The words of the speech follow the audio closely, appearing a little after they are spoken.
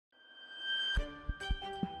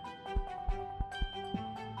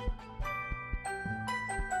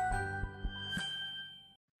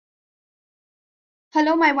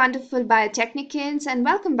Hello, my wonderful biotechnicians, and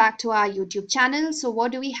welcome back to our YouTube channel. So,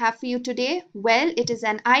 what do we have for you today? Well, it is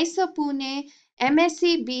an IISER Pune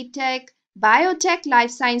MSc Biotech Biotech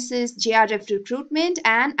Life Sciences JRF recruitment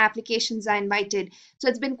and applications are invited. So,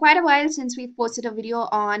 it's been quite a while since we've posted a video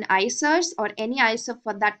on IISERs or any IISER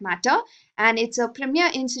for that matter. And it's a premier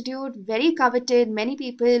institute, very coveted. Many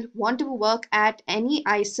people want to work at any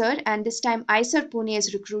IISER, and this time IISER Pune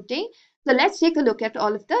is recruiting. So, let's take a look at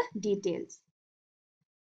all of the details.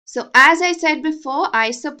 So, as I said before,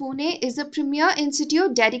 IISER Pune is a premier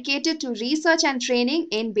institute dedicated to research and training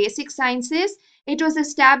in basic sciences. It was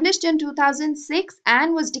established in 2006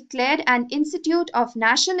 and was declared an institute of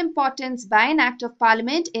national importance by an act of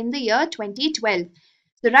parliament in the year 2012.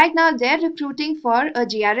 So, right now they're recruiting for a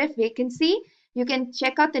JRF vacancy. You can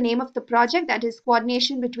check out the name of the project, that is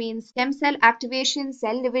coordination between stem cell activation,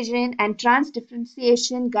 cell division, and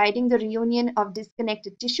transdifferentiation, guiding the reunion of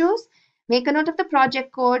disconnected tissues. Make a note of the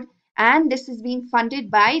project code, and this is being funded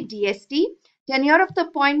by DST. Tenure of the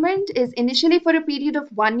appointment is initially for a period of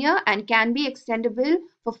 1 year and can be extendable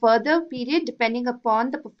for further period depending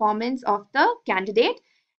upon the performance of the candidate.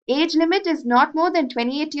 Age limit is not more than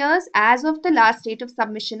 28 years as of the last date of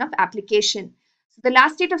submission of application. So the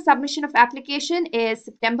last date of submission of application is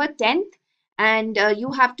September 10th, and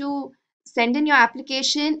you have to send in your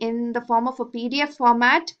application in the form of a PDF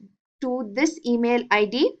format to this email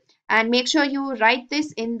ID, and make sure you write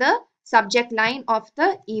this in the subject line of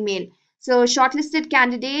the email. So shortlisted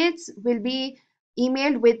candidates will be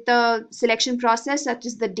emailed with the selection process such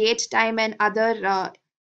as the date, time, and other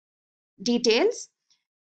details.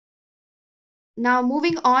 Now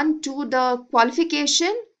moving on to the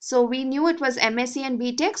qualification. So we knew it was MSc and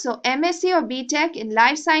BTech. So MSc or BTech in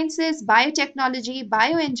Life Sciences, Biotechnology,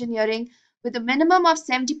 Bioengineering with a minimum of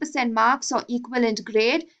 70% marks or equivalent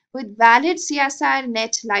grade with valid CSIR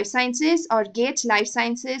NET Life Sciences or GATE Life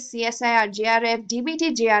Sciences, CSIR JRF,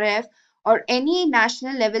 DBT JRF, or any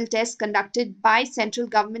national level test conducted by central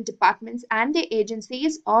government departments and the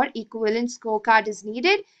agencies or equivalent scorecard is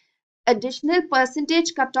needed. Additional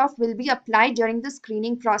percentage cutoff will be applied during the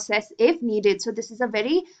screening process if needed. So this is a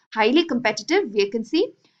very highly competitive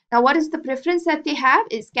vacancy. Now, what is the preference that they have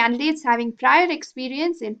is candidates having prior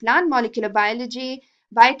experience in plant molecular biology,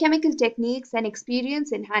 biochemical techniques, and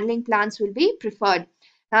experience in handling plants will be preferred.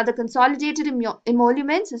 Now, the consolidated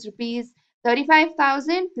emoluments is rupees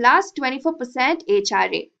 35,000 plus 24%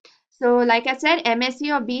 HRA. So, like I said, MSc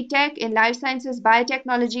or BTech in Life Sciences,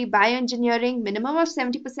 Biotechnology, Bioengineering, minimum of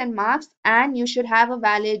 70% marks, and you should have a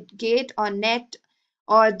valid GATE or NET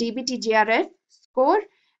or DBT JRF score,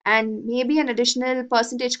 and maybe an additional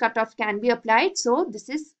percentage cutoff can be applied. So, this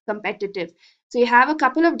is competitive. So, you have a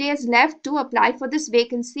couple of days left to apply for this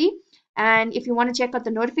vacancy. And if you want to check out the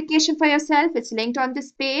notification for yourself, it's linked on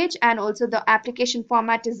this page, and also the application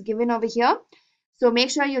format is given over here. So make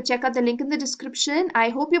sure you check out the link in the description. I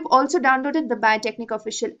hope you've also downloaded the Biotechnic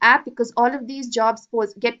official app because all of these jobs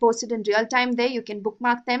get posted in real time there. You can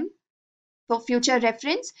bookmark them for future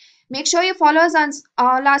reference. Make sure you follow us on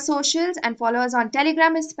all our socials and follow us on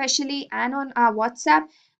Telegram especially and on our WhatsApp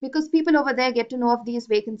because people over there get to know of these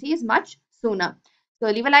vacancies much sooner. So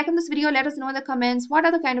leave a like on this video. Let us know in the comments what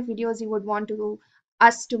are the kind of videos you would want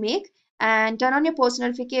us to make, and turn on your post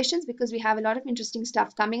notifications because we have a lot of interesting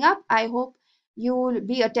stuff coming up. I hope you will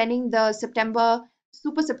be attending the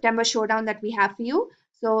Super September Showdown that we have for you.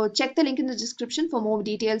 So check the link in the description for more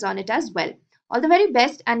details on it as well. All the very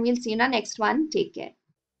best, and we'll see you in our next one. Take care.